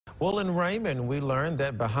Well, in Raymond, we learned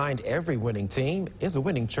that behind every winning team is a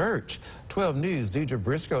winning church. 12 News' Deidre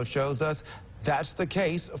Briscoe shows us that's the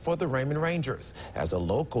case for the Raymond Rangers, as a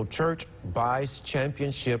local church buys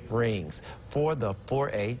championship rings for the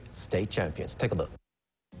 4A state champions. Take a look.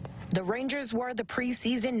 The Rangers were the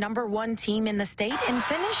preseason #1 team in the state and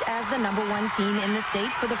finished as the #1 team in the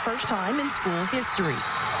state for the first time in school history.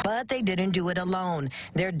 But they didn't do it alone.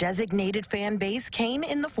 Their designated fan base came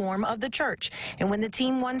in the form of the church. And when the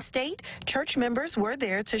team won state, church members were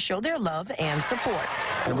there to show their love and support.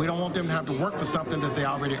 And we don't want them to have to work for something that they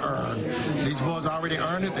already earned. These boys already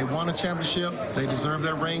earned it. They won a championship. They deserve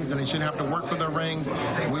their rings, and they shouldn't have to work for their rings.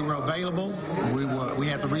 We were available. We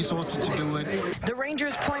had the resources to do it. The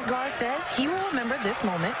Rangers point guard says he will remember this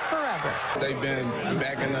moment forever. They've been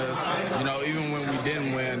backing us. You know, even when we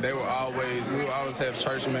didn't win, we would always have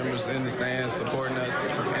church members in the stands supporting us.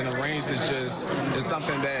 And the rings is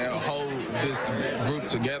something that hold this group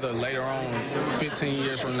together later on, 15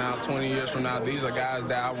 years from now, 20 years from now. These are guys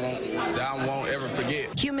that I won't ever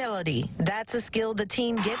forget. Humility, that's a skill the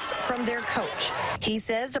team gets from their coach. He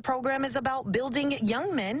says the program is about building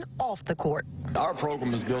young men off the court. Our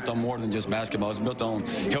program is built on more than just basketball. It's built on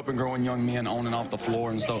helping growing young men on and off the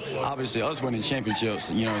floor. And so, obviously, us winning championships,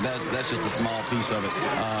 you know, that's just a small piece of it.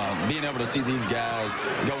 Being able to see these guys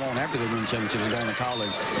go on after they win championships and go into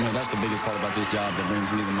college, you know, that's the biggest part about this job that brings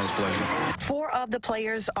me the most pleasure. 4 of the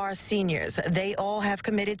players are seniors. They all have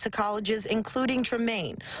committed to colleges, including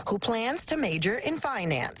Tremaine, who plans to major in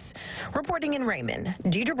finance. Reporting in Raymond,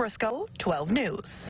 Deidre Briscoe, 12 News.